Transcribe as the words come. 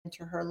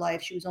into her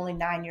life. She was only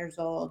 9 years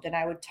old, and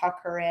I would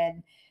tuck her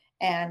in.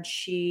 And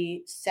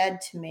she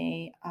said to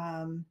me,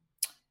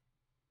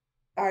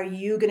 are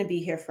you going to be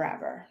here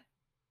forever?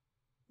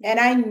 And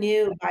I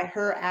knew by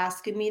her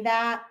asking me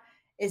that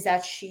is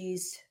that she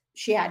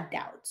had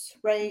doubts,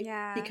 right?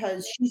 Yeah.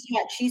 Because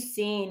she's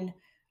seen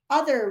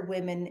other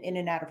women in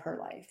and out of her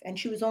life, and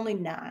she was only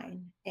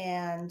 9.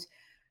 And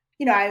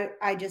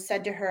I just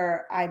said to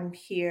her, I'm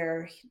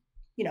here,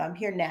 I'm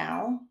here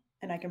now,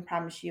 and I can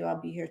promise you I'll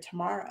be here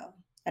tomorrow.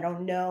 I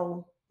don't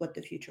know what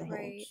the future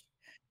Right. holds.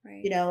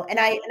 Right. And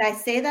I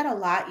say that a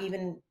lot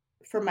even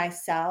for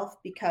myself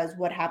because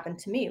what happened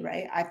to me,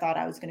 right? I thought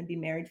I was going to be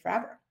married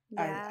forever.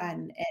 Yeah.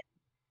 And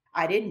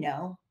I didn't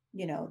know,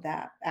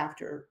 that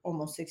after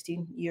almost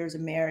 16 years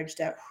of marriage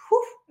that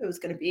it was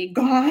going to be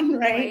gone,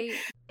 right?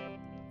 Right.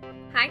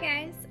 Hi,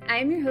 guys.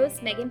 I'm your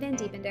host, Megan Van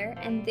Diepender,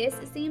 and this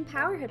is the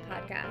Empowerhood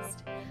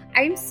Podcast.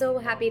 I am so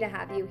happy to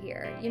have you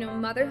here.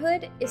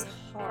 Motherhood is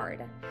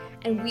hard,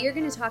 and we are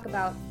going to talk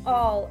about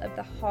all of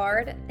the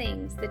hard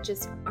things that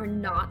just are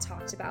not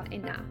talked about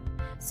enough.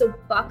 So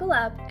buckle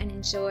up and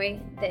enjoy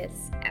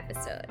this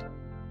episode.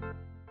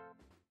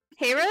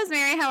 Hey,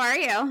 Rosemary, how are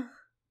you?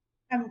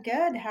 I'm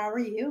good. How are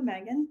you,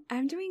 Megan?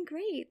 I'm doing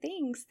great.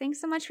 Thanks. Thanks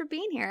so much for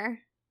being here.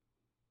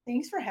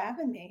 Thanks for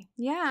having me.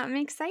 Yeah, I'm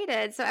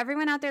excited. So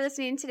everyone out there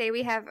listening today,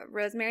 we have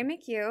Rosemary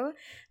McHugh.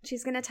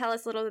 She's going to tell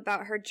us a little bit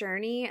about her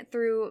journey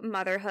through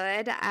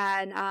motherhood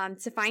and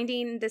to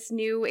finding this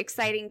new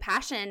exciting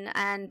passion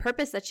and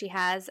purpose that she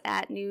has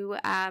at New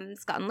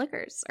Scotland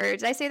Liquors. Or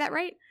did I say that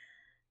right?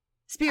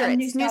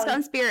 Spirits. New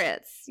Scotland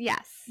Spirits.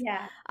 Yes.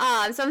 Yeah.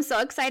 So I'm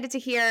so excited to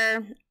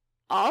hear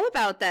all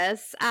about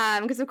this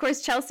because, of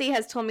course, Chelsea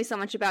has told me so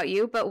much about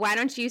you. But why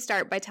don't you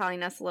start by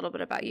telling us a little bit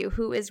about you?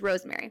 Who is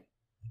Rosemary?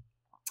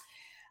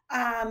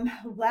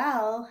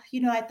 Well,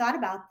 I thought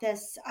about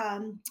this.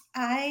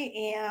 I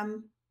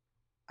am,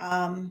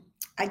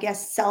 I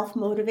guess,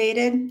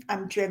 self-motivated.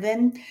 I'm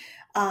driven.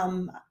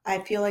 I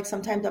feel like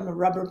sometimes I'm a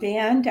rubber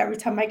band. Every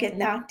time I get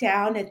knocked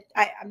down,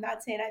 I'm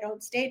not saying I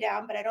don't stay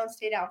down, but I don't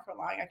stay down for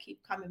long. I keep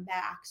coming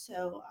back.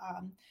 So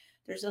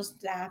there's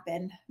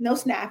no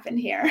snapping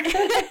here.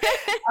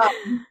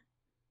 um,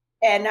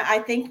 and I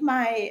think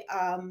my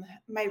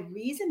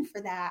reason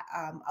for that,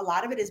 a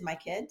lot of it is my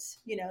kids.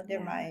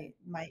 They're my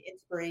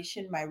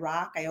inspiration, my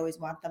rock. I always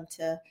want them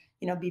to,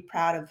 be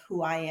proud of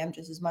who I am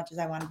just as much as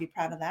I want to be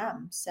proud of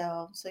them.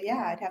 So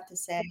yeah, I'd have to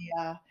say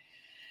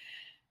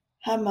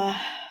I'm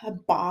a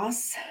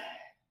boss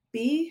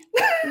bee.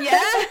 Yeah.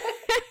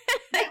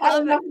 I I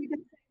love don't know it. if you can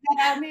say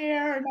that on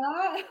here or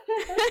not.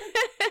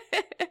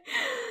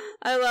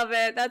 I love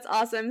it. That's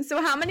awesome.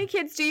 So how many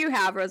kids do you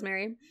have,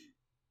 Rosemary?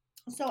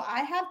 So I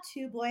have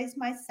 2 boys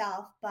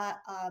myself, but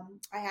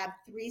I have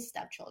 3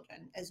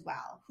 stepchildren as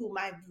well, whom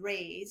I've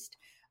raised.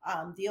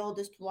 The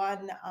oldest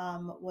one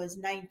was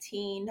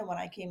 19 when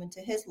I came into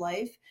his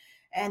life,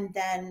 and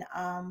then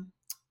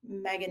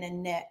Megan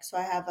and Nick. So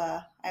I have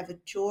a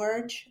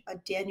George, a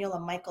Daniel, a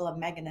Michael, a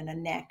Megan, and a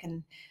Nick.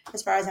 And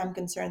as far as I'm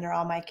concerned, they're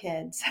all my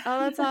kids. Oh,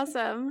 that's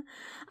awesome.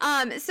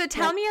 So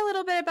tell me a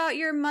little bit about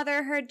your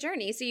motherhood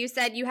journey. So you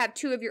said you have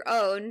 2 of your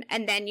own,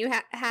 and then you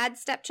had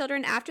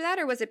stepchildren after that,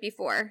 or was it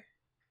before?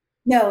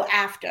 No,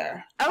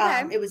 after.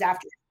 Okay. It was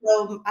after.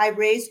 So I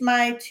raised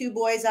my 2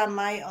 boys on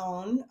my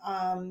own,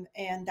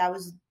 and that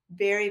was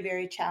very,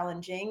 very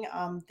challenging.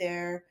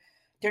 Their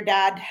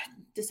dad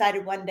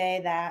decided one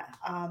day that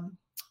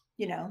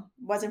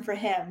wasn't for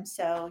him.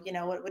 So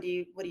what do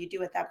you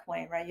do at that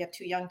point, right? You have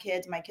 2 young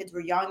kids. My kids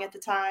were young at the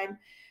time,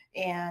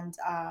 and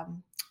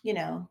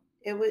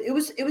it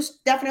was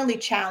definitely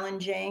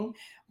challenging,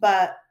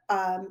 but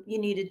you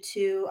needed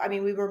to. I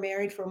mean, we were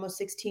married for almost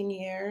 16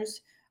 years.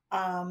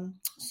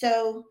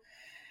 So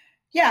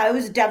yeah, it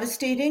was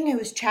devastating. It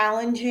was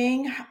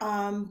challenging.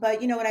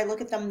 But when I look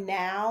at them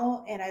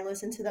now and I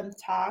listen to them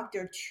talk,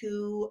 they're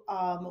 2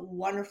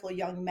 wonderful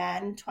young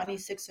men,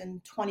 26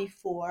 and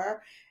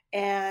 24.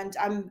 And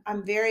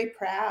I'm very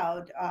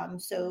proud.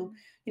 So,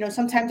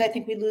 sometimes I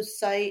think we lose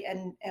sight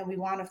and we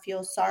want to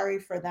feel sorry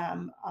for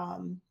them.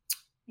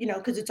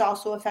 Because it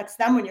also affects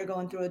them when you're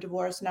going through a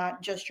divorce,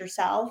 not just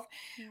yourself.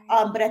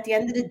 Right. But at the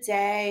end of the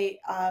day,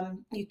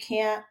 you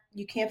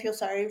can't feel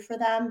sorry for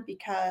them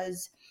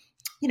because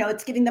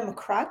it's giving them a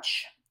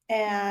crutch,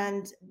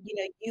 and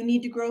you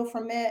need to grow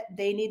from it,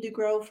 they need to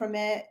grow from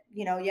it.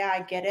 Yeah,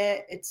 I get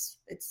it,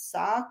 it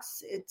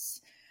sucks,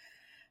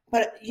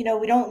 but we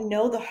don't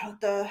know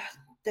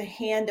the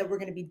hand that we're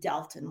going to be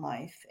dealt in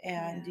life,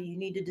 and Yeah. you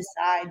need to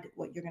decide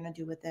what you're going to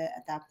do with it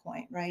at that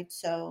point, right?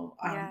 So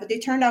Yeah. but they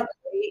turned out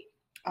great.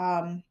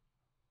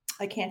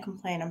 I can't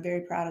complain. I'm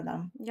very proud of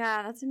them.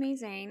 Yeah, that's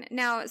amazing.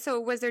 Now, so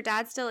was their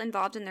dad still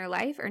involved in their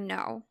life or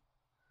no?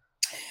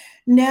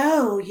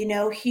 No,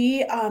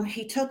 he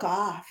took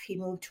off. He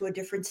moved to a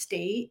different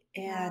state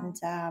and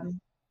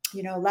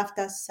Wow. left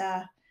us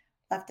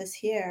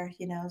here,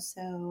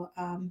 so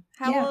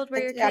How yeah, old were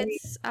your it's, I mean,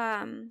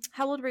 kids?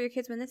 How old were your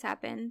kids when this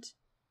happened?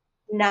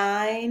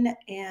 9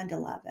 and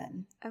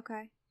 11.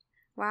 Okay.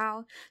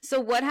 Wow. So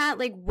what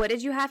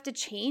did you have to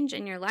change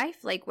in your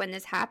life like when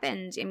this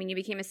happened? I mean, you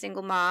became a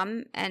single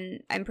mom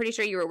and I'm pretty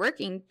sure you were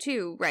working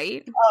too,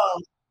 right?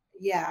 Oh,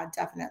 yeah,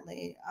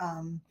 definitely.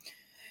 Um,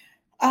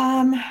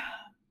 I'm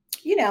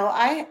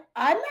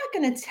not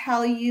going to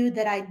tell you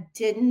that I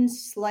didn't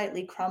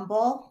slightly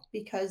crumble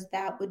because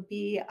that would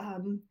be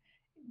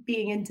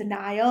being in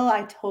denial.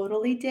 I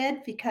totally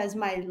did because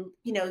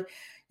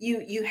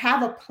you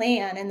have a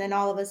plan and then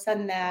all of a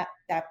sudden that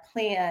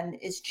plan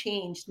is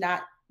changed,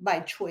 not by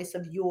choice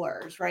of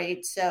yours,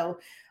 right? So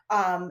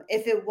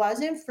if it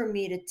wasn't for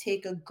me to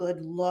take a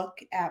good look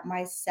at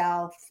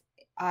myself,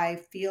 I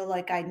feel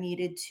like I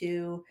needed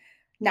to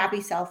not be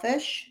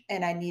selfish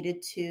and I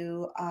needed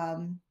to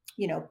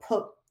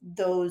put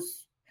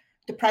those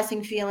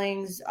depressing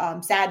feelings,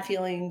 sad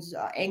feelings,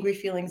 angry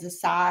feelings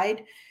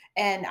aside.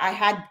 And I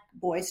had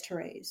boys to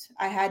raise.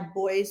 I had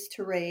boys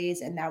to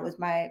raise, and that was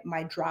my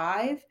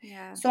drive.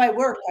 Yeah. So I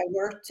worked. I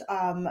worked.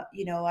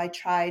 I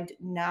tried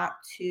not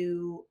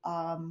to.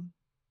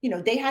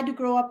 They had to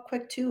grow up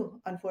quick too,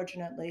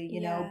 unfortunately.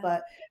 Yeah.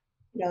 But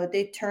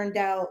they turned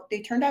out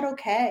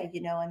okay,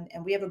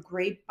 and we have a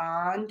great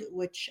bond,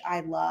 which I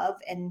love.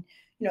 And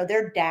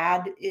their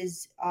dad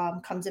is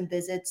comes and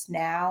visits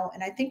now,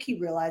 and I think he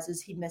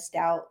realizes he missed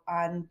out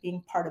on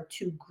being part of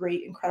two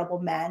great, incredible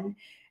men.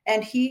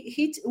 And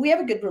we have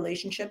a good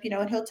relationship,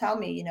 and he'll tell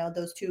me,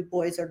 those two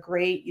boys are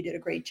great, you did a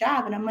great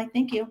job, and I'm like,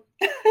 thank you.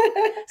 So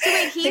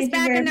wait, he's Thank you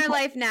back very in their much.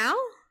 life now?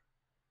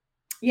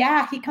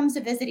 Yeah, he comes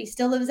to visit. He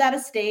still lives out of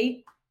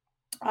state,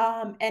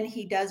 and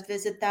he does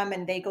visit them,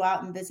 and they go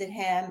out and visit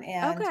him.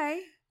 And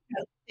Okay.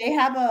 they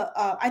have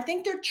I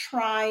think they're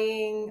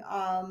trying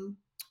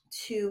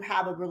to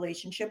have a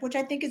relationship, which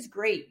I think is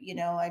great.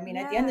 I mean,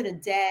 at the end Yeah. of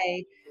the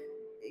day,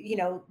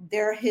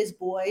 they're his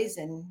boys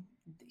and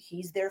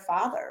he's their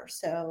father.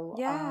 So,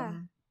 Yeah.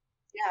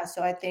 yeah,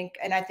 so I think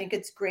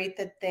it's great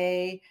that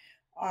they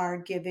are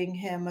giving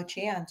him a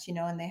chance,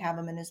 and they have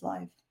him in his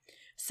life.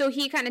 So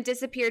he kind of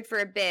disappeared for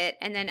a bit,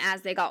 and then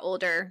as they got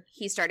older,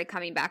 he started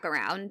coming back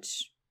around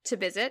to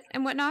visit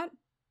and whatnot.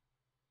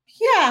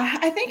 Yeah,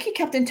 I think he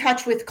kept in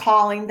touch with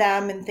calling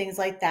them and things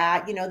like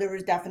that. There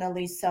was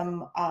definitely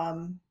some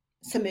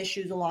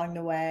issues along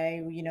the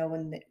way,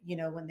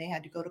 when they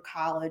had to go to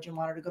college and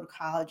wanted to go to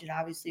college. And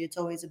obviously it's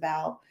always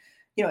about,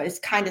 it's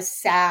kind of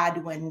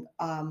sad when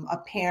a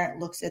parent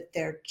looks at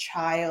their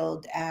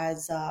child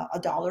as a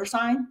dollar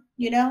sign,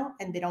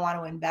 and they don't want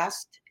to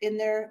invest in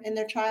their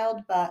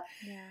child. But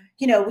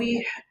Yeah.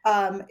 we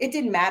it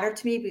didn't matter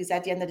to me because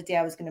at the end of the day,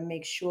 I was going to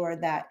make sure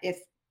that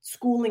if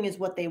schooling is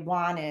what they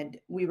wanted,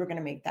 we were going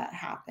to make that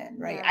happen,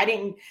 right? I Yeah.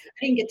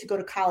 didn't get to go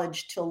to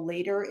college till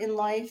later in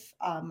life.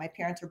 My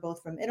parents are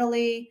both from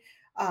Italy.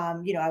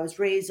 I was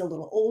raised a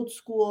little old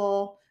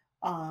school.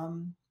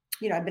 Um,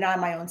 I've been on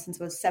my own since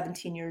I was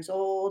 17 years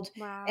old,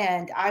 Wow.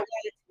 and I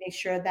wanted to make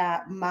sure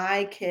that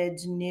my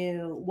kids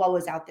knew what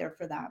was out there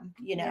for them,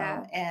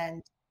 Yeah.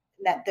 and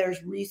that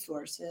there's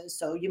resources.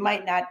 So you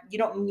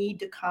don't need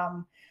to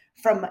come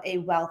from a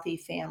wealthy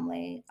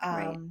family.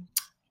 Right.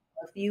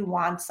 If you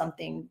want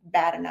something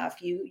bad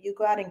enough, you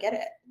go out and get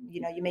it.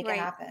 You make it Right.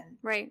 happen.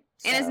 Right.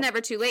 And it's So,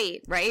 never too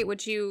late, right?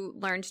 Which you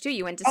learned too.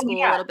 You went to oh school a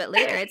yeah, little bit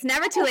later. It's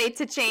never too late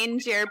to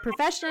change your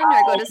profession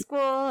or go to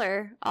school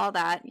or all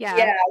that. yeah,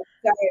 Yeah.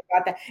 sorry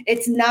about that.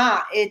 It's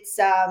not.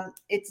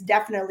 It's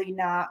definitely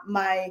not.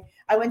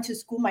 I went to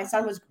school. My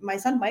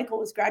son Michael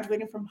was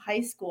graduating from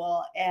high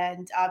school,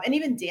 and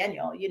even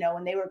Daniel.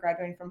 When they were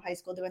graduating from high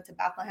school, they went to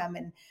Bethlehem,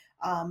 and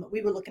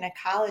we were looking at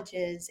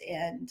colleges,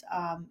 and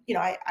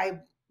I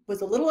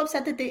was a little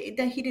upset that he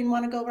didn't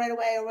want to go right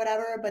away or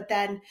whatever. But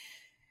then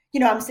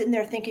I'm sitting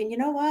there thinking, you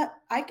know what?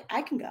 I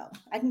can go.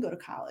 I can go to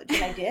college.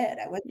 And I did.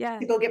 I went Yeah.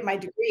 to go get my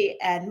degree.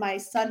 And my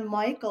son,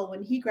 Michael,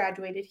 when he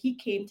graduated, he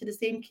came to the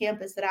same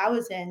campus that I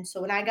was in. So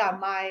when I got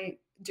my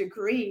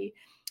degree,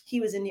 he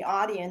was in the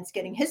audience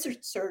getting his Oh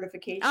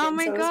certification.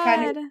 my So it was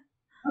kind of,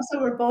 God.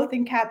 so we're both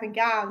in cap and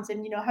gowns.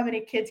 And how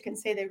many kids can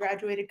say they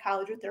graduated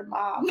college with their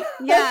mom?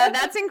 Yeah,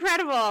 that's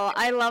incredible.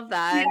 I love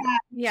Yeah, that.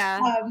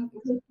 Yeah.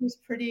 which was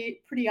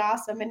pretty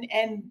awesome.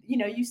 And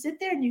you sit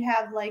there and you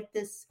have like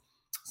this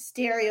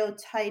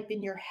stereotype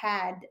in your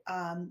head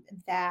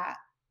that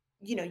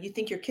you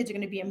think your kids are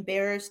going to be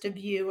embarrassed of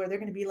you, or they're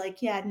going to be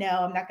like, yeah,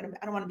 no, I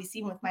don't want to be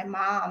seen with my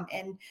mom.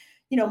 And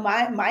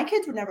my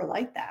kids were never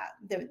like that.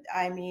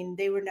 I mean,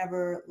 they were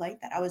never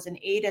like that. I was an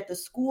aide at the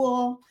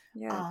school.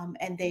 Yeah.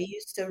 And they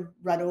used to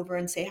run over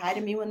and say hi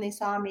to me when they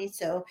saw me.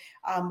 So,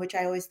 which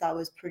I always thought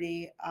was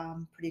pretty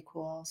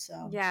cool.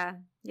 So, Yeah.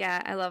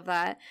 Yeah, I love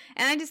that.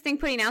 And I just think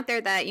putting out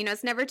there that,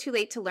 it's never too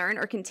late to learn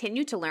or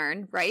continue to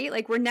learn, right?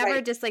 Like we're never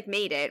right. just like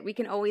made it. We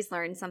can always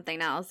learn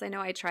something else. I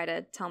know I try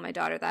to tell my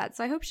daughter that.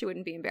 So I hope she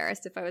wouldn't be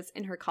embarrassed if I was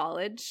in her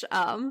college.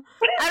 I don't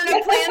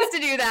have plans to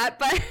do that,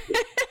 but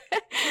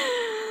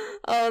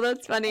oh,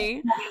 that's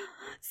funny.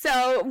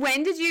 So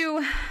when did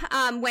you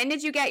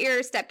get your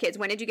stepkids?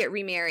 When did you get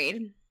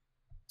remarried?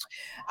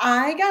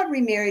 I got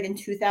remarried in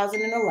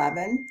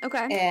 2011,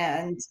 Okay.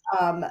 and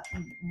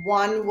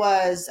one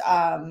was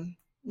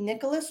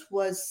Nicholas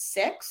was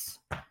 6,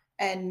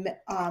 and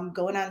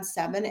going on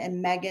 7,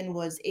 and Megan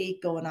was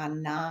 8 going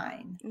on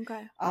 9.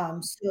 Okay.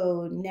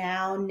 So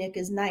now Nick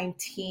is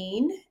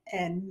 19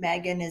 and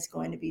Megan is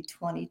going to be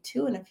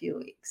 22 in a few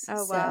weeks.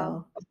 Oh, wow.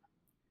 So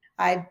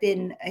I've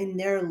been in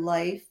their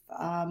life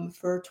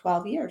for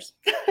 12 years.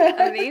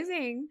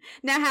 Amazing.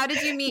 Now, how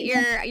did you meet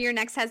your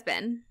next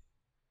husband?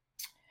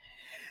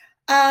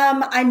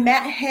 I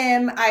met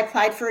him. I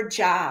applied for a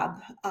job,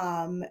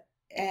 and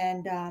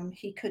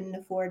he couldn't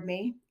afford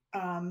me.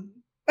 Um,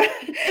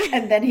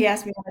 and then he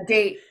asked me on a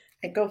date.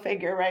 Go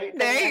figure, right? Then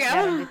There he you asked me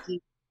out on a go.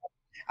 date.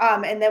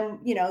 And then,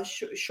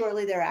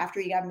 shortly thereafter,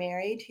 he got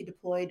married. He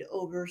deployed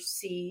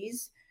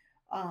overseas,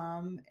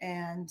 and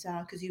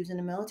because he was in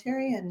the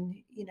military, and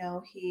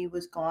he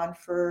was gone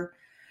for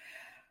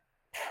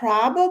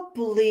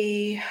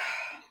probably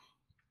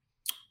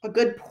a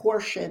good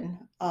portion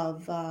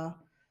of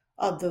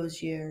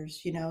those years.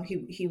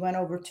 He went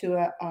over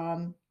to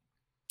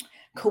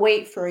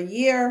Kuwait for a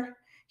year.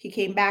 He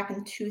came back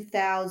in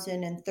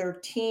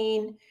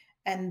 2013,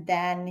 and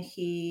then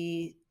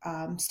he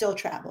still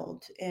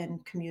traveled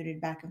and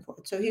commuted back and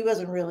forth. So he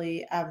wasn't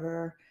really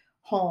ever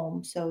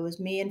home. So it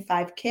was me and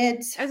 5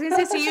 kids. I was gonna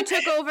say, so you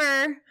took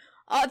over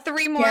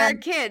 3 Yeah, more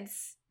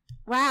kids.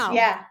 Wow.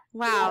 yeah, yeah,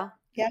 Wow.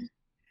 yeah.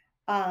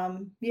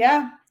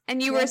 Yeah,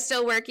 And you were yeah.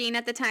 still working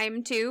at the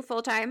time too,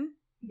 full time?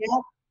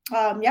 Yep.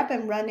 Yep.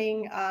 And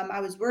running,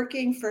 I was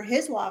working for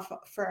his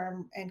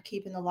firm and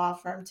keeping the law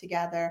firm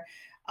together.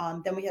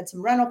 Then we had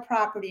some rental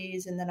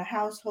properties and then a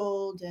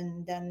household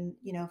and then,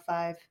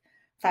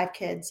 five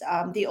kids.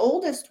 The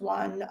oldest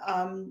one,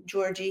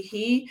 Georgie,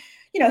 he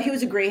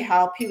was a great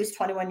help. He was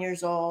 21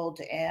 years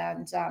old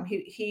and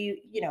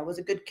he was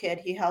a good kid.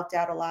 He helped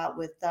out a lot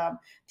with the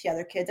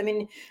other kids. I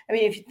mean,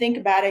 if you think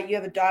about it, you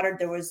have a daughter.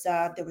 There was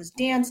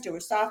dance, there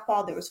was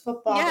softball, there was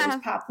football, there was Yeah.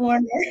 Pop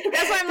Warner,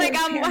 That's why I'm there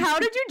like, was parent, how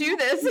did you do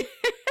this?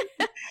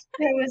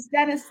 there was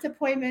dentist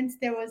appointments.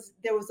 There was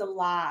a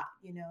lot.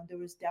 There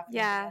was definitely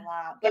a Yeah.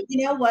 lot. But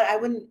you know what?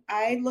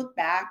 I look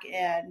back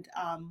and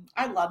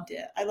I loved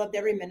it. I loved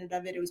every minute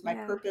of it. It was my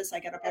Yeah. purpose. I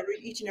got up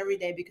each and every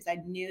day because I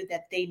knew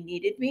that they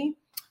needed me.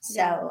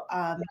 Yeah.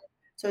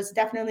 So it's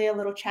definitely a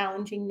little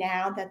challenging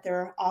now that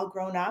they're all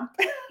grown up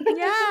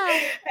Yeah.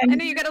 I and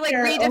know you got to like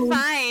their own.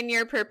 redefine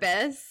your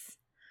purpose.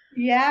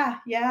 Yeah,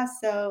 yeah.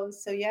 So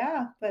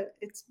yeah, but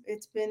That's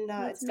it's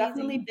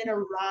definitely amazing. been a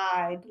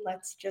ride.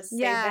 Let's just say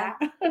Yeah.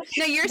 that.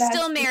 No, you're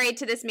still That's married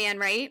to this man,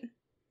 right?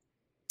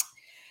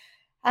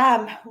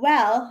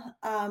 well,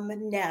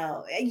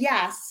 no.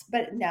 Yes,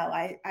 but no.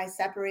 I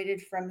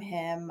separated from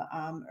him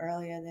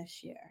earlier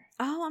this year.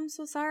 Oh, I'm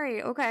so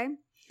sorry. Okay.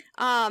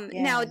 Now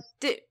Yeah.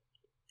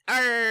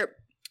 or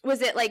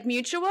was it like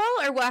mutual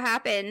or what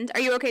happened?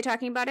 Are you okay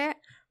talking about it?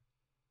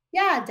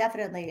 Yeah,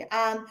 definitely.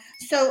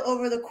 So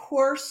over the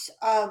course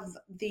of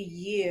the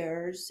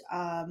years,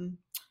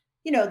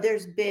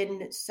 there's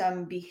been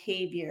some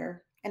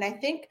behavior. And I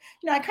think,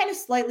 I kind of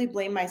slightly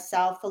blame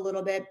myself a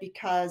little bit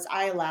because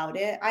I allowed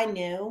it. I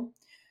knew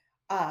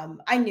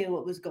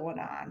what was going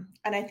on.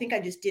 And I think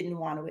I just didn't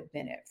want to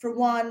admit it. For Mm.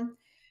 one,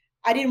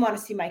 I didn't want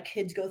to see my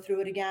kids go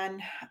through it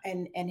again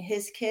and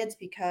his kids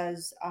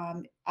because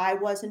I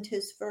wasn't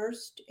his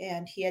first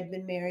and he had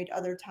been married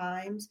other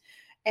times.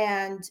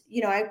 And,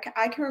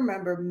 I can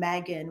remember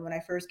Megan when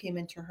I first came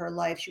into her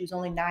life. She was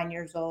only 9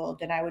 years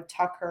old and I would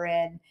tuck her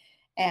in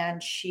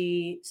and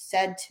she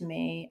said to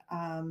me,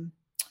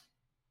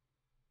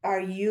 are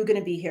you going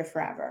to be here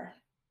forever?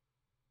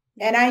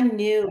 And Yeah. I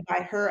knew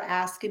by her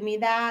asking me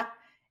that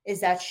is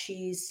that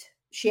she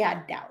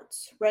had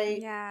doubts, right?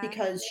 Yeah.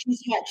 Because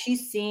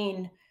she's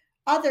seen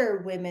other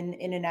women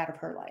in and out of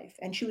her life,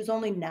 and she was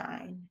only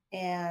 9.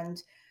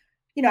 And,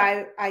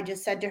 I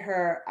just said to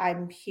her,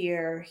 I'm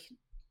here,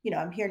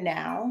 I'm here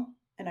now,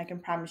 and I can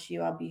promise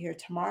you I'll be here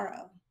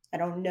tomorrow. I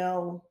don't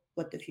know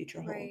what the future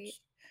Right.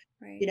 holds.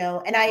 Right.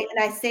 And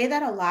I say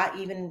that a lot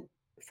even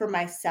for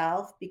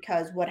myself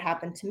because what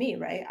happened to me,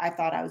 right? I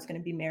thought I was going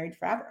to be married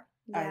forever.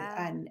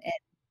 Yeah. And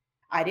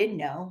I didn't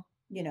know,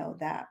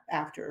 that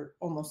after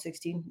almost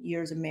 16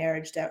 years of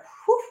marriage that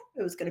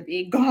it was going to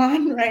be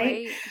gone,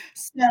 right? Right.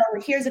 So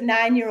here's a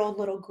 9-year-old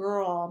little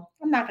girl.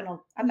 I'm not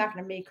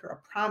gonna make her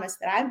a promise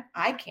that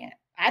I can't.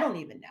 I don't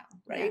even know,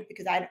 Yeah. right?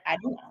 Because I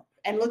don't know.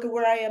 And look at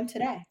where I am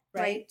today,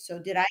 Right. right? So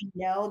did I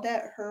know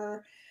that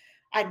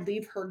I'd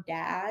leave her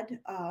dad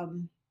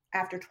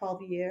after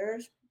 12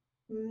 years?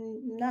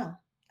 No.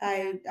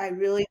 Yeah. I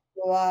really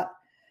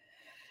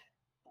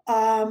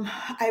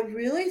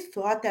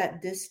thought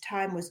that this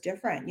time was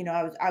different.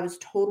 I was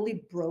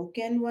totally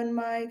broken when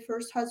my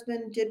first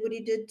husband did what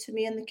he did to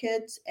me and the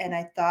kids, and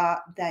I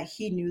thought that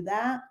he knew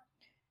that,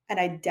 and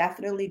I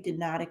did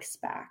not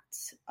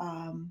expect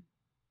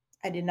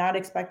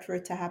for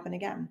it to happen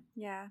again.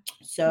 Yeah.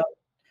 So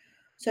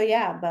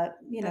yeah, but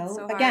That's so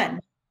hard. again,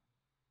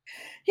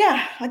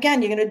 yeah,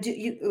 again, you're gonna do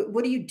you.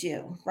 What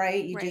do,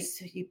 right? Right.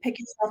 You pick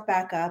yourself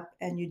back up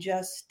and you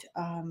just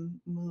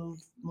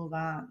move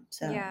on.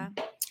 So Yeah.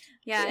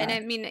 Yeah, and Yeah. I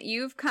mean,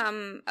 you've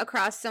come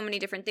across so many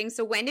different things.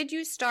 So when did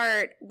you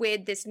start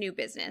with this new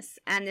business?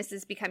 And this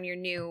has become your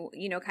new,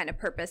 kind of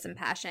purpose and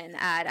passion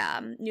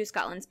at New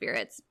Scotland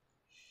Spirits.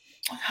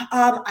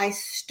 I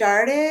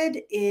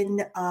started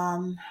in,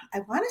 I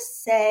want to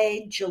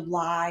say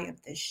July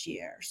of this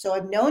year. So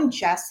I've known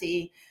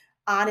Jesse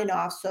on and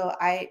off. So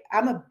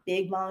I'm a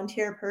big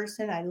volunteer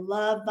person. I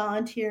love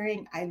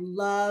volunteering. I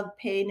love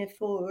paying it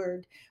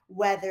forward,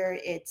 whether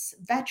it's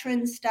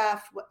veteran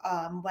stuff,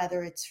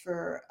 whether it's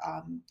for,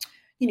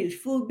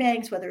 food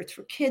banks, whether it's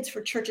for kids,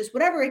 for churches,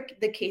 whatever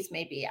the case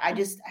may be. I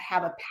just Mhm.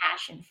 have a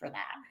passion for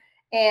that.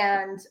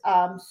 And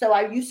so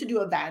I used to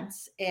do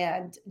events,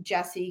 and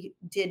Jesse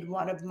did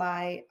one of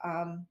my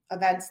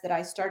events that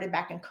I started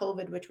back in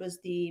COVID, which was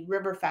the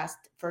River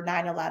Fest for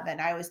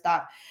 9/11. I always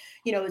thought,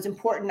 it was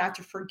important not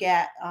to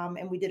forget.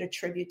 And we did a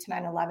tribute to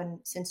 9/11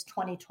 since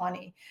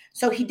 2020.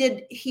 So he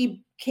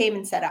came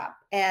and set up,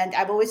 and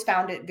I've always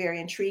found it very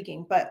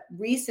intriguing. But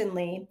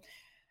recently,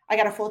 I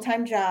got a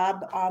full-time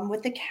job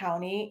with the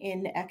county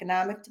in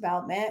economic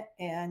development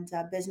and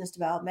business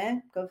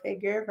development. Go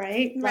figure,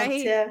 right? Love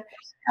Right. to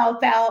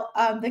help out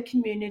the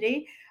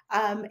community.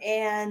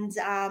 And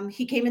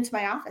he came into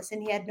my office,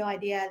 and he had no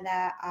idea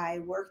that I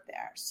worked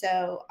there.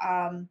 So,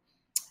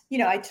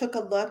 I took a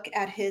look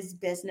at his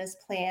business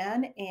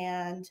plan,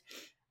 and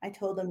I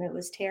told him it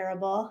was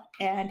terrible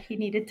and he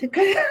needed to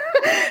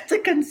to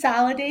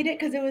consolidate it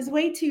because it was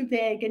way too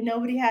big and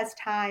nobody has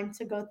time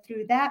to go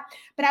through that.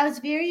 But I was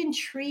very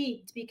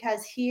intrigued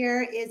because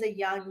here is a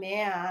young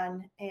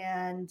man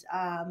and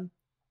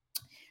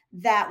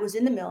that was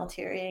in the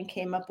military and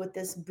came up with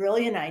this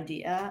brilliant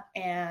idea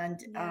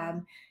and Yeah.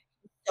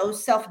 so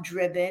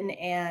self-driven,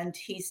 and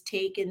he's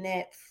taken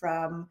it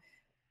from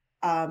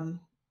um,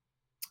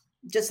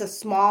 just a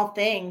small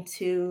thing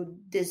to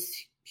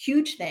this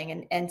huge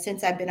thing. And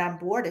since I've been on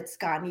board, it's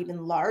gotten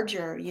even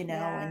larger,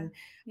 Yeah. and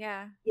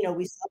Yeah.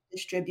 we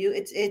self-distribute.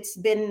 It's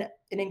been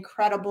an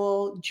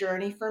incredible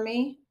journey for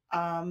me.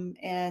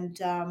 And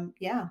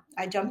yeah,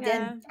 I jumped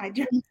in. Yeah. I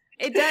jumped.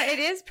 It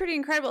is pretty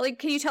incredible. Like,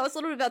 can you tell us a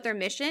little bit about their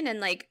mission and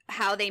like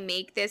how they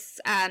make this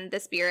the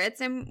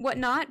spirits and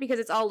whatnot? Because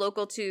it's all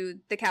local to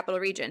the capital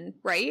region,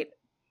 right?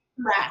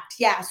 Correct.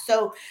 Yeah.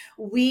 So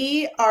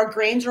our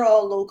grains are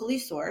all locally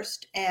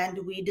sourced, and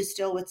we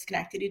distill with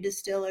Schenectady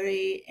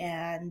Distillery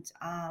and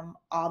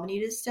Albany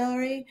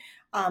Distillery.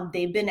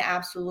 They've been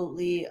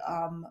absolutely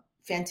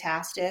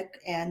fantastic.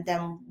 And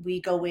then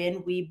we go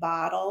in, we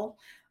bottle,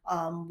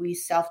 we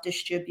self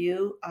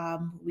distribute,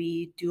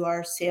 we do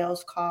our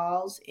sales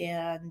calls,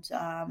 and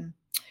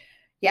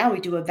yeah, we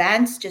do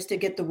events just to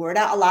get the word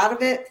out. A lot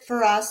of it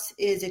for us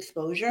is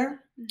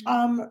exposure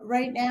Hmm.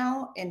 right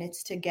now, and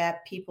it's to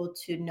get people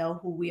to know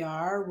who we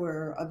are.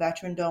 We're a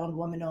veteran-owned,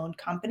 woman-owned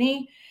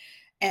company,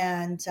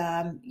 and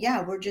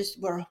yeah,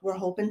 we're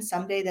hoping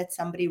someday that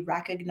somebody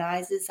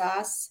recognizes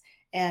us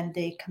and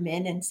they come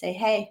in and say,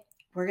 "Hey,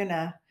 we're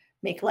gonna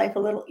make life a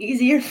little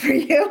easier for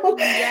you,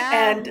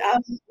 Yeah. and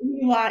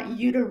we want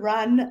you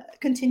to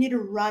continue to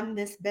run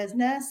this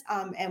business,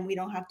 and we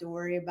don't have to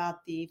worry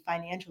about the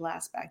financial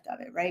aspect of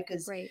it, right?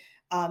 Because Right.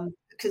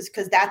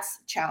 because that's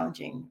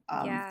challenging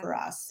Yeah. for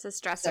It's us. a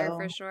stressor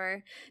for So.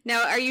 sure.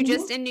 Now, are you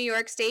just Mhm. in New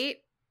York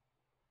State?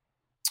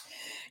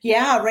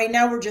 Yeah, right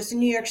now we're just in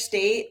New York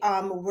State.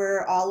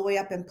 We're all the way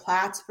up in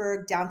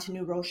Plattsburgh down to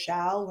New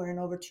Rochelle. We're in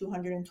over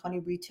 220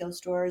 retail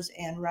stores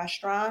and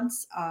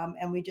restaurants,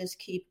 and we just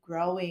keep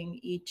growing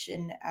each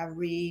and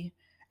every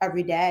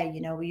day.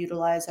 We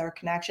utilize our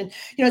connection.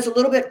 It's a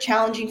little bit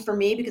challenging for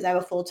me because I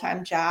have a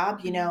full-time job.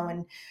 Hmm.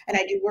 And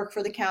I do work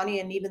for the county.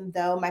 And even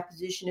though my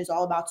position is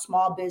all about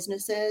small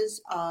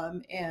businesses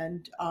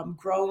and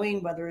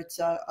growing, whether it's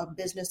a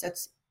business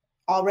that's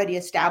already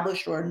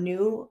established or a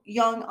new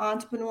young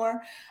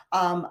entrepreneur,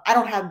 I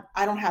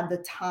don't have the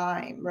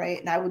time, right?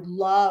 And I would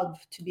love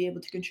to be able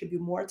to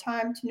contribute more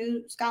time to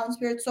New Scotland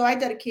Spirit. So I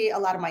dedicate a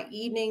lot of my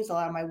evenings, a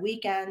lot of my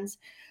weekends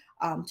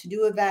to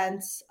do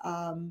events,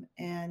 and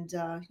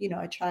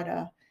I try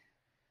to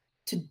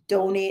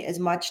donate as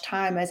much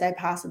time as I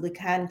possibly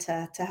can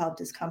to help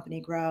this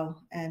company grow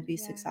and be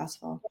Yeah.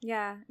 successful.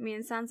 Yeah, I mean,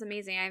 it sounds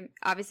amazing.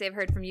 I've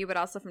heard from you, but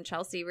also from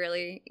Chelsea.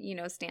 Really,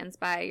 stands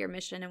by your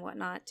mission and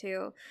whatnot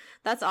too.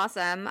 That's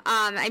awesome.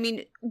 I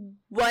mean,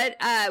 what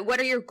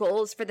are your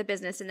goals for the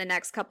business in the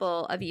next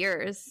couple of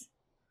years?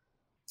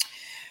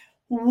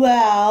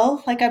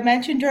 Well, like I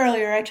mentioned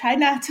earlier, I try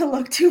not to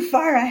look too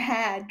far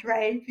ahead,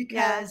 right? Yeah,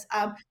 Because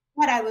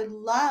what I would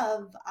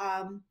love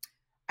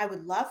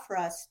for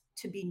us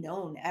to be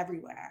known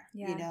everywhere.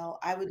 yeah.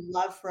 I would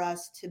love for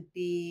us to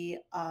be,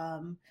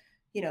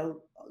 you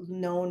know,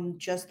 known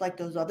just like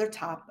those other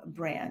top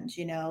brands.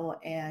 And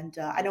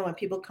I know when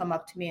people come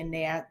up to me and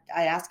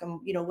I ask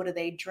them, what do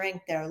they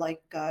drink? They're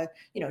like,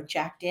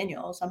 Jack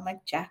Daniels. I'm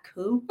like, Jack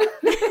who?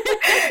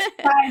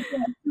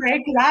 Right,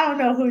 because I don't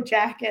know who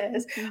Jack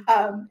is.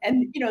 And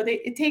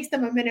it takes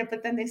them a minute,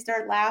 but then they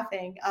start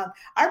laughing.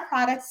 Our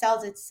product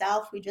sells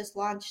itself. We just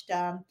launched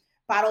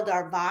bottled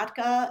our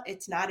vodka.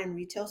 It's not in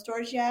retail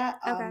stores yet.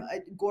 Okay. A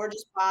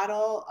gorgeous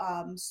bottle.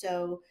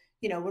 So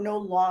we're no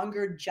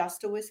longer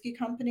just a whiskey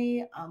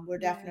company. We're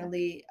Yeah.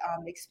 definitely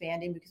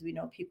expanding because we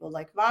know people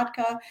like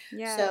vodka.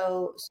 Yeah.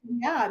 So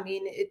yeah, I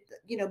mean,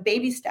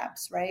 baby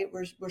steps, right?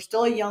 We're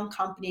still a young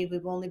company.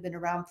 We've only been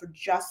around for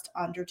just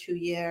under 2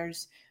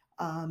 years.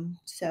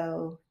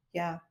 So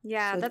yeah,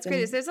 Yeah, so it's that's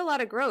great. been There's a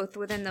lot of growth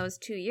within those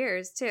 2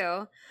 years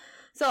too.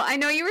 So I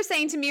know you were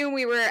saying to me when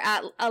we were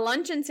at a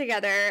luncheon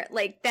together,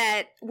 like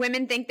that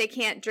women think they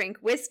can't drink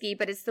whiskey,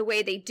 but it's the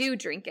way they do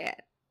drink it,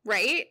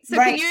 right? So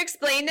can right, you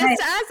explain this right.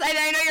 to us?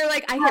 I know you're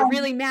like, I get Um,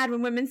 really mad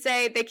when women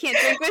say they can't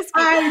drink whiskey.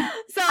 I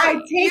So I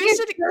take you it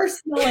should.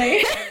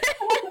 personally.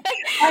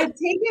 I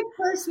take it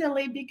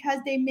personally because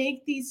they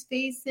make these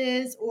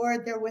faces,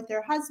 or they're with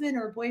their husband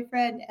or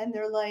boyfriend, and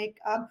they're like,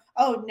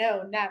 "Oh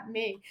no, not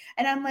me."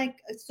 And I'm like,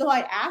 so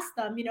I ask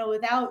them,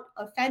 without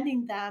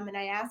offending them, and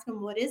I ask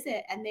them, "What is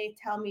it?" And they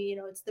tell me,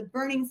 it's the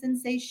burning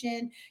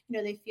sensation.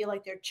 They feel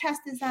like their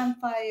chest is on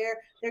fire.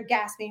 They're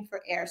gasping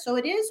for air. So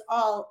it is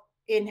all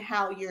in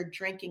how you're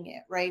drinking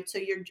it, right? So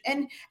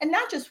and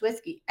not just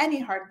whiskey, any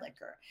hard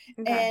liquor,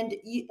 Okay. and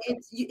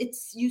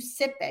you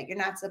sip it. You're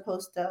not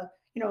supposed to,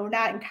 we're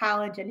not in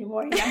college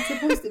anymore. You're not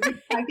supposed to be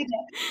chugging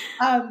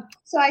it.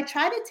 So I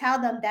try to tell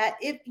them that,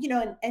 if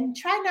and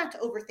try not to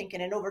overthink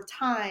it. And over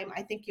time,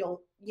 I think you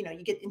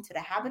get into the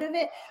habit of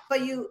it.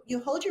 But you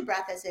hold your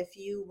breath as if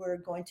you were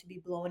going to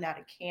be blowing out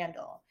a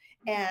candle.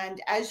 Okay.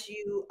 And as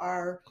you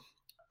are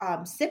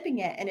sipping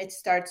it and it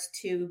starts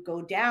to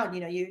go down,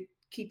 you're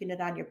keeping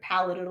it on your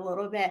palate a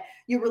little bit.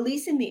 You're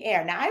releasing the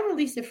air. Now I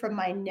release it from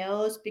my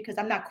nose because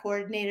I'm not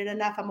coordinated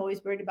enough. I'm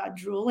always worried about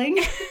drooling.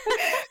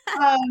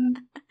 um,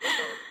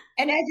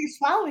 and as you're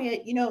swallowing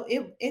it,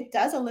 it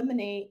does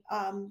eliminate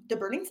the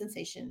burning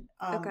sensation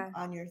Okay.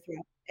 on your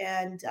throat.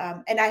 And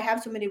I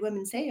have so many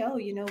women say, "Oh,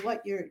 you know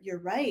what? You're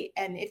right."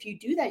 And if you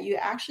do that, you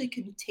actually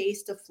can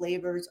taste the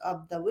flavors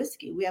of the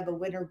whiskey. We have a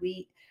winter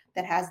wheat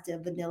that has the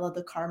vanilla,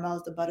 the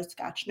caramels, the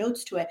butterscotch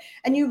notes to it,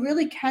 and you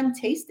really can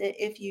taste it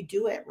if you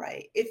do it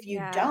right. If you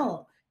Yeah.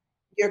 don't,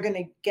 you're going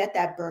to get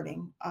that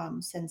burning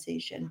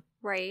sensation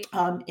Right.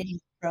 in your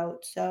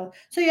throat. So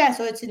yeah,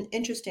 so it's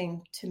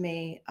interesting to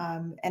me,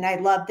 and I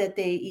love that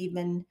they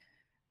even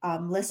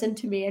listen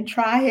to me and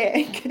try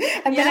it.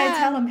 And then I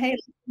tell Yeah. them, hey,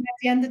 listen, at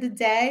the end of the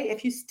day,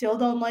 if you still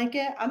don't like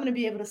it, I'm going to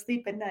be able to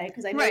sleep at night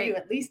because I know you Right.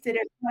 at least did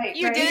it right,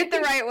 You did it right? the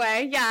right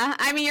way. Yeah.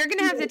 I mean, you're going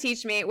to have to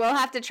teach me. We'll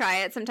have to try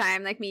it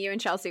sometime. Like me, you, and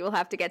Chelsea will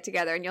have to get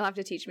together and you'll have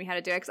to teach me how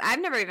to do it. Because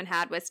I've never even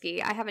had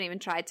whiskey. I haven't even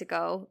tried to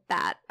go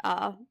that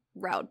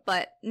route,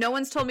 but no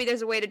one's told me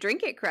there's a way to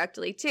drink it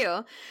correctly,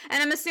 too.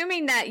 And I'm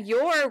assuming that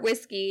your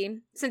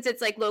whiskey, since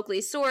it's like locally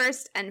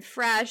sourced and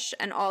fresh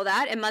and all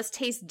that, it must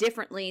taste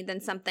differently than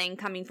something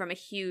coming from a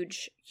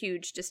huge,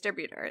 huge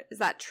distributor. Is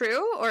that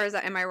true? Or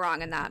am I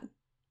wrong in that?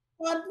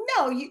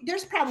 No,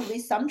 there's probably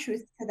some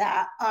truth to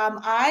that.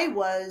 I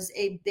was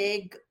a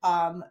big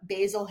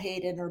Basil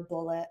Hayden or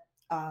Bullet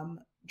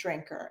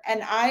drinker,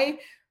 and I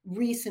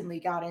recently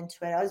got into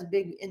it. I was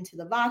big into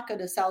the vodka,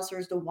 the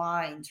seltzers, the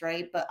wines,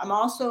 right? But I'm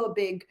also a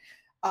big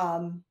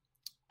um,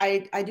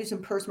 I do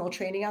some personal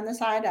training on the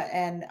side,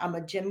 and I'm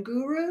a gym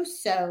guru.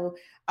 So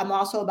I'm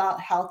also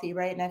about healthy,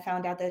 right? And I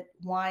found out that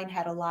wine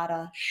had a lot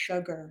of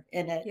sugar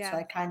in it. So Yeah.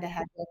 I kind of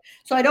had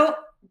to,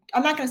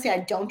 I'm not going to say I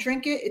don't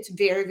drink it. It's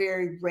very,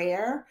 very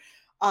rare.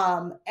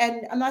 And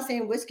I'm not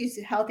saying whiskey's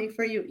healthy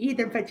for you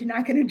either, but you're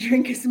not going to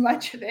drink as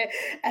much of it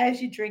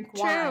as you drink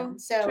True. wine.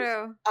 So,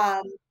 True.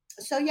 um,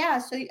 so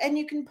yeah, and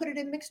you can put it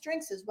in mixed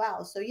drinks as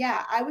well. So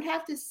yeah, I would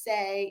have to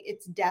say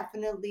it's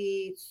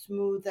definitely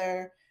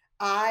smoother.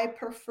 I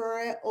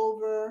prefer it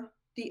over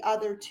the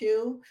other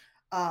two.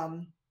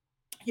 Um,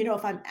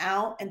 if I'm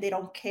out and they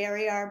don't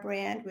carry our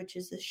brand, which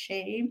is a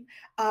shame,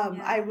 Yeah.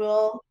 I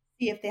will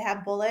see if they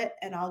have Bullet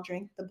and I'll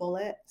drink the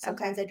Bullet. Okay.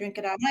 Sometimes I drink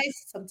it on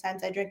ice,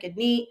 sometimes I drink it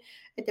neat.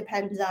 It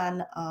depends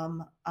on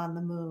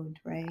the mood,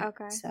 right?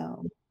 Okay.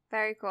 So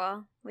Very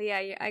cool. Well,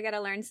 yeah, I got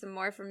to learn some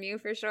more from you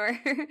for sure.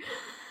 well,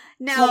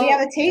 we have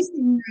Now, a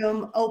tasting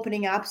room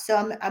opening up,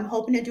 so I'm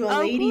hoping to do a oh,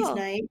 ladies' cool.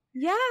 night.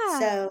 Yeah.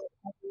 So,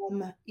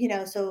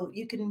 so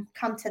you can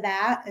come to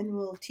that and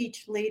we'll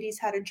teach ladies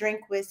how to drink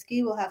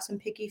whiskey. We'll have some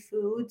picky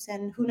foods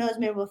and who knows,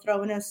 maybe we'll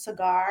throw in a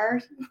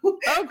cigar.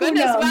 Oh, Who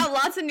goodness. knows? Wow.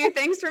 Lots of new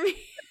things for me.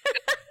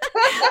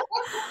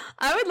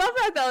 I would love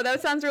that, though.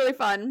 That sounds really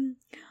fun.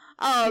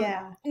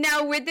 Yeah.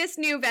 Now, with this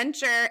new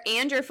venture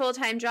and your full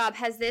time job,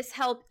 has this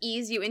helped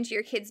ease you into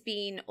your kids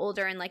being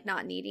older and like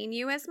not needing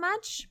you as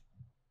much?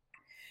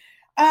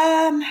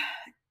 Um,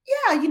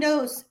 yeah,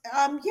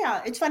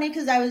 yeah, it's funny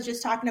because I was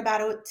just talking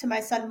about it to my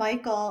son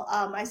Michael.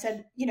 I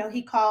said,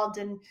 he called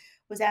and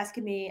was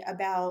asking me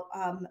about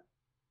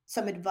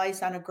some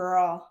advice on a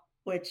girl,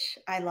 which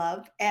I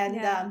love.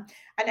 Yeah.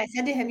 And I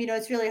said to him,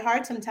 it's really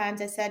hard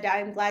sometimes. I said,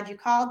 I'm glad you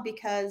called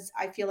because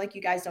I feel like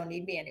you guys don't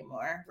need me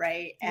anymore,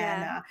 right?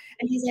 Yeah.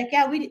 And he's like,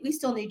 yeah, we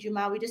still need you,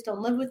 Mom. We just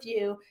don't live with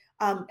you.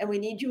 And we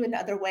need you in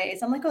other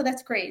ways. I'm like, oh,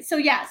 that's great. So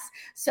yes,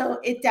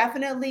 so it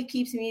definitely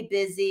keeps me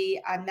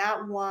busy. I'm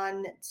not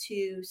one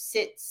to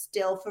sit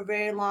still for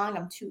very long.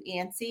 I'm too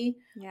antsy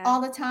Yeah. all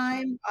the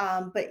time.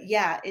 But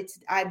yeah,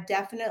 I've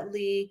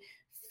definitely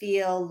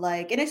feel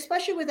like, and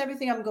especially with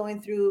everything I'm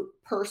going through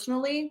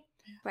personally,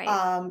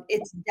 Right.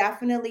 it's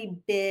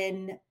definitely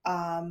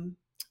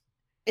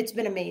it's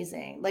been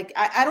amazing. Like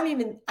I don't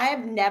even I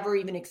have never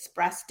even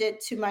expressed it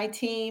to my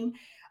team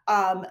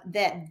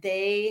that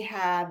they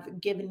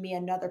have given me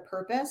another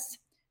purpose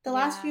the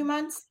last few Yeah.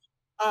 months.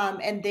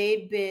 And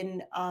they've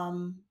been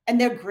and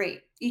they're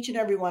great. Each and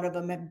every one of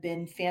them have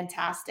been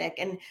fantastic.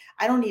 And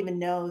I don't even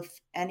know if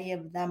any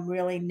of them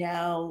really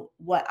know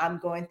what I'm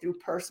going through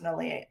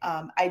personally.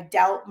 I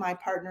doubt my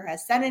partner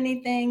has said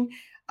anything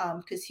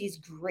because he's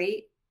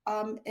great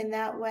in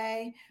that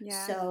way.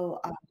 Yeah.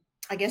 So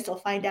I guess they'll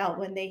find out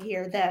when they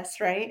hear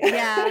this, right?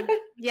 Yeah.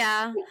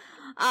 Yeah.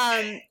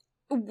 Um,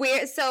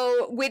 where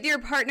so with your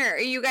partner, are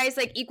you guys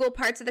like equal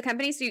parts of the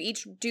company? So you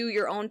each do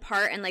your own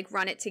part and like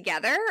run it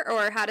together,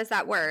 or how does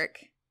that work?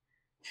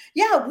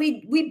 Yeah,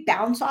 we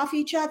bounce off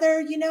each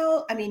other, you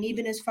know. I mean,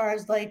 even as far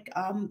as like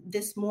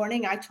this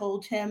morning, I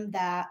told him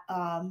that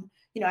I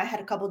had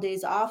a couple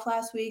days off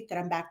last week, that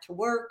I'm back to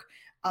work.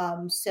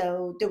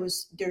 So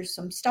there's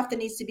some stuff that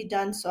needs to be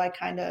done. So I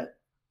kind of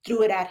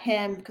threw it at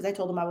him because I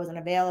told him I wasn't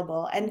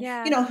available. And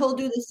Yeah. he'll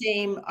do the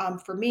same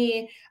for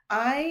me.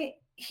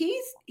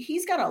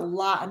 He's got a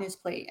lot on his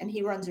plate and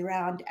he runs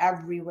around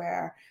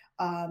everywhere.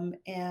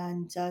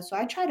 And so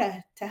I try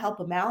to help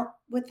him out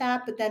with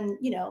that. But then,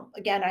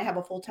 again, I have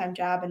a full time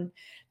job, and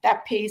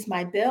that pays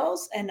my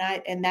bills, and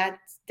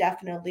that's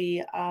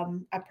definitely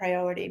a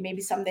priority.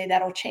 Maybe someday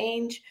that'll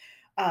change,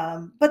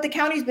 but the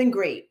county's been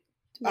great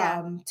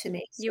Yeah. to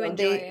me. You So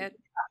enjoy it.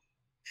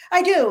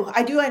 I do,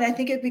 and I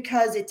think it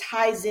because it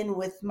ties in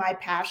with my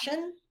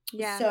passion.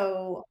 Yeah.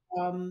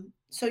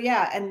 So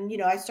yeah, and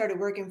I started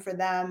working for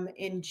them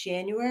in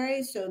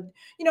January. So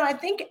I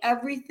think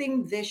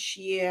everything this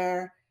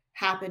year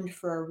happened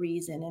for a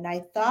reason, and I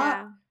thought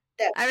Yeah.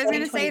 that I was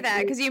going to say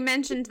that 2023, because you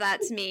mentioned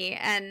that to me,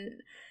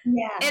 and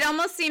yeah, it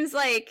almost seems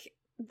like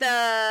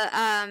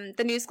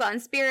the New Skull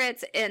and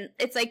Spirits, and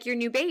it's like your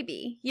new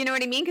baby. You know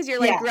what I mean? Because you're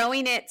like yeah,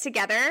 growing it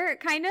together,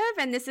 kind of,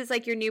 and this is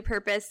like your new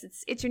purpose.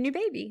 It's your new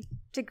baby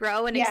to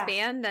grow and yeah.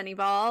 expand and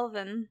evolve,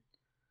 and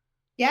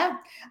Yeah,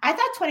 I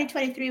thought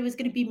 2023 was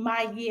going to be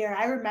my year.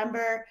 I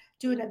remember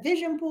doing a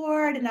vision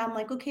board, and I'm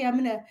like, okay,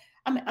 I'm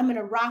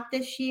gonna rock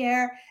this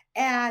year.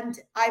 And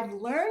I've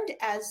learned,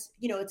 as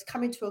it's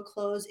coming to a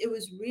close. It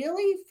was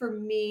really for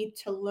me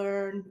to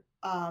learn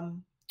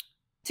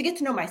to get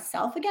to know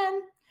myself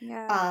again,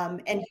 yeah,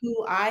 and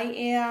who I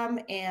am.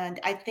 And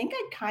I think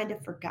I kind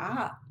of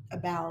forgot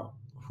about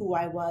who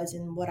I was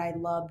and what I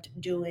loved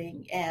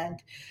doing.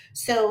 And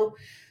so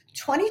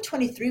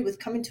 2023 with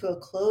coming to a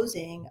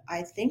closing,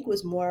 I think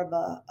was more of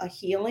a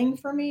healing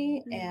for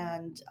me, mm,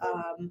 and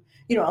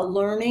a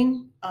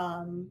learning.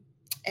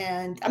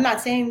 And I'm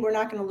not saying we're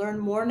not going to learn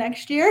more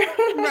next year,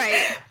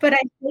 right, but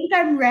I think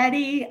I'm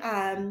ready.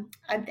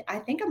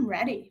 I think I'm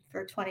ready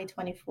for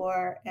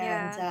 2024,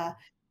 and yeah.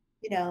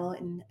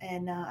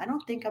 I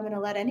don't think I'm going to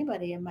let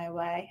anybody in my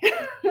way.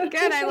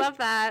 Good, I love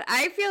that.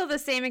 I feel the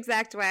same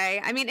exact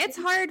way. I mean, it's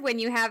hard when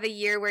you have a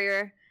year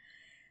where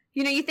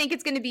you think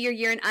it's going to be your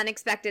year and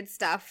unexpected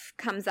stuff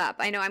comes up.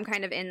 I know I'm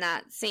kind of in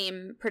that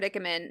same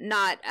predicament,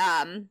 not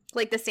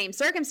like the same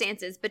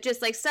circumstances, but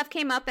just like stuff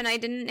came up and I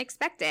didn't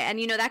expect it. And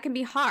that can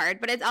be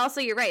hard, but it's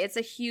also, you're right, it's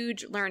a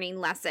huge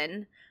learning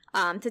lesson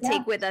to Yeah.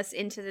 take with us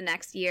into the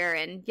next year.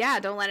 And yeah,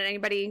 don't let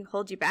anybody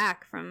hold you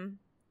back from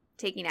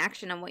taking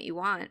action on what you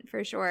want,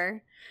 for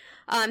sure.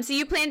 So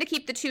you plan to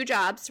keep the two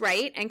jobs,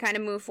 right? And kind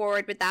of move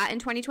forward with that in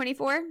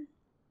 2024?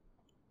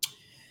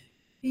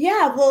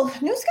 Yeah, well,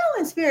 New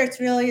Scotland Spirits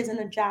really isn't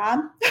a job.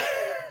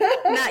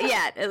 Not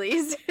yet, at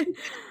least.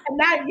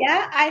 Not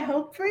yet. I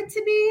hope for it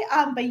to be.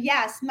 But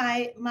yes,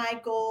 my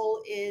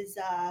goal is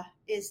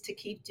to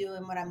keep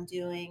doing what I'm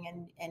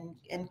doing,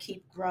 and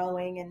keep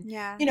growing, and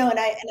Yeah. and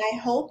I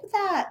hope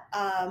that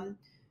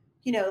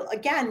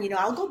again,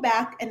 I'll go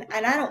back, and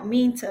I don't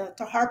mean to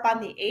harp on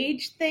the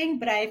age thing,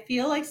 but I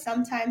feel like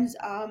sometimes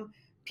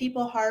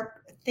people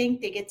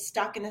think they get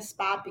stuck in a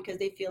spot because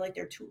they feel like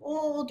they're too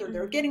old, or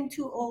they're Hmm. getting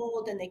too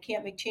old and they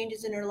can't make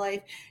changes in their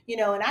life,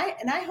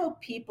 and I hope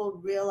people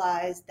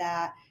realize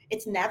that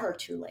it's never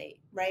too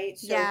late, right?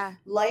 So Yeah.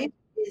 life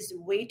is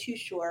way too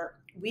short.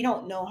 We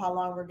don't know how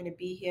long we're going to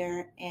be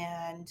here,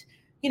 and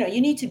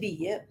you need to be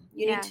you.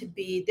 You need Yeah. to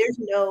be, there's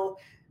no,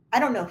 I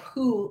don't know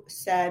who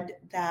said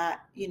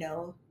that,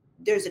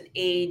 there's an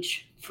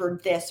age for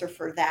this or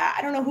for that.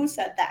 I don't know who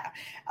said that.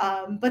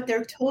 But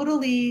they're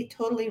totally,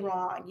 totally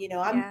wrong. Yeah.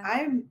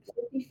 I'm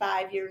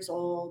 55 years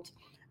old.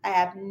 I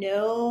have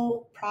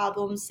no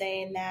problem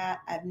saying that.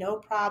 I have no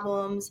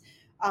problems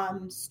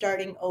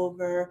starting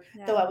over,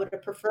 though Yeah. I would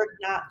have preferred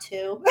not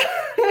to.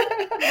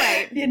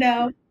 Right. you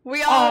know,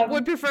 We all would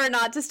um, prefer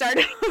not to start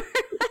over.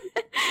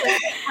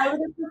 I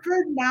would have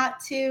preferred not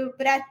to,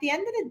 but at the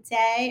end of the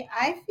day,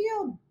 I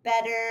feel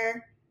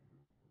better.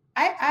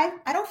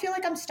 I don't feel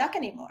like I'm stuck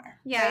anymore,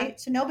 Yeah. right?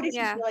 So nobody should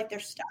Yeah. feel like they're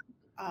stuck.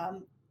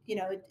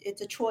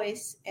 It's a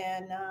choice,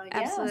 and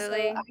yeah. So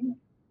Absolutely.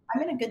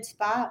 I'm in a good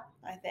spot,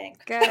 I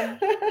think. Good.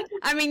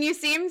 I mean, you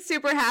seem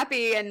super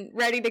happy and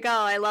ready to go.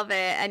 I love it.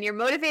 And you're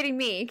motivating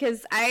me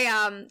because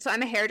so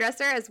I'm a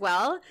hairdresser as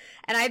well.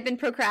 And I've been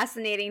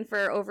procrastinating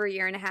for over a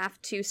year and a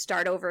half to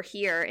start over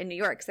here in New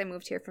York because I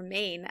moved here from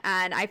Maine.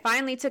 And I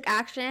finally took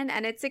action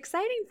and it's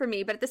exciting for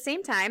me. But at the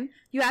same time,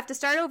 you have to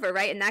start over,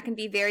 right? And that can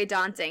be very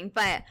daunting.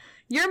 But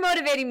you're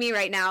motivating me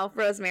right now,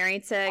 Rosemary,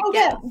 to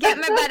get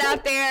my butt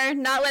out there,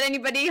 not let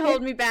anybody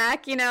hold me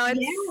back. You know,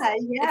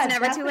 it's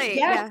never too late.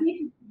 Yeah.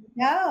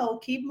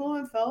 Keep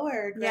moving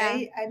forward,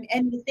 right?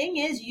 And the thing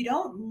is, you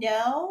don't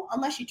know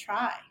unless you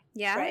try.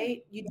 Yeah.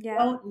 Right. You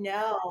don't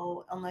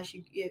know unless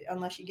you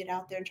get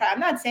out there and try. I'm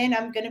not saying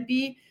I'm going to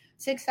be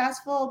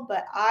successful,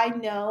 but I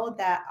know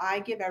that I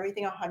give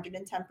everything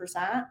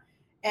 110%,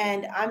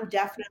 and I'm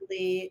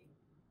definitely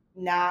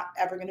not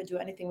ever going to do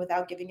anything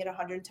without giving it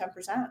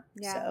 110%.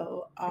 Yeah.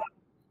 So,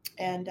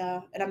 and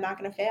I'm not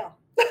going to fail.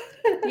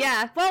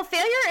 Yeah. Well,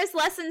 failure is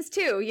lessons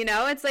too. You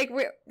know, it's like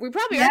we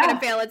probably are going to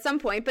fail at some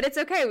point, but it's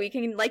okay. We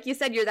can, like you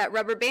said, you're that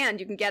rubber band.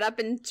 You can get up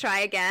and try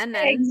again.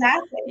 And,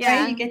 exactly.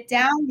 Yeah. Right? You get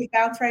down, you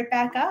bounce right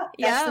back up.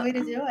 That's the way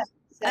to do it.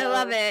 So, I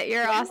love it.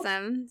 You're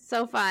awesome.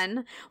 So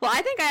fun. Well,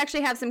 I think I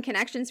actually have some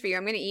connections for you.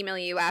 I'm going to email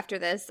you after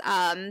this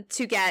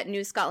to get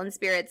New Scotland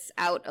Spirits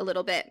out a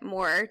little bit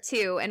more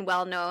too and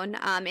well known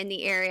in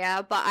the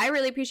area. But I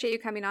really appreciate you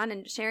coming on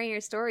and sharing your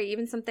story,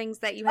 even some things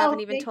that you haven't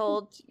even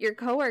told your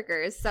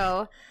coworkers.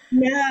 So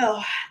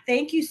no,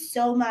 thank you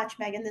so much,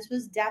 Megan. This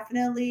was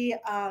definitely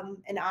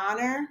an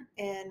honor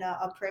and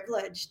a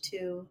privilege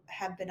to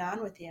have been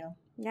on with you.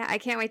 Yeah, I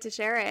can't wait to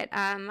share it.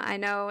 I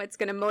know it's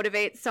going to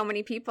motivate so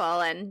many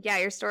people. And yeah,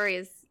 your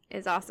story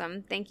is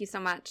awesome. Thank you so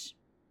much.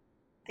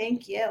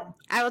 Thank you.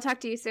 I will talk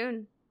to you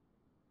soon.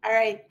 All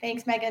right.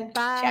 Thanks, Megan.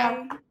 Bye.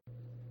 Ciao.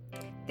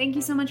 Thank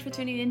you so much for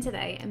tuning in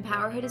today.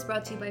 Empowerhood is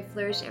brought to you by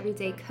Flourish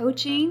Everyday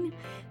Coaching.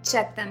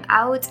 Check them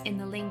out in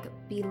the link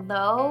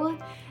below.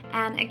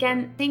 And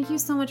again, thank you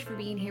so much for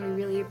being here. We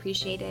really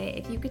appreciate it.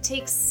 If you could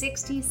take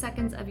 60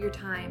 seconds of your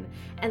time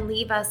and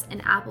leave us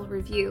an Apple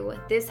review,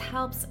 this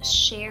helps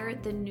share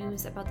the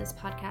news about this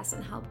podcast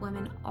and help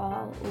women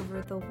all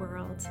over the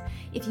world.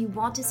 If you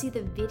want to see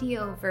the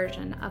video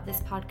version of this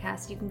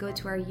podcast, you can go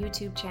to our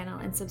YouTube channel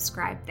and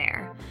subscribe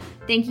there.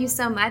 Thank you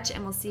so much,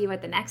 and we'll see you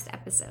at the next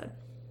episode.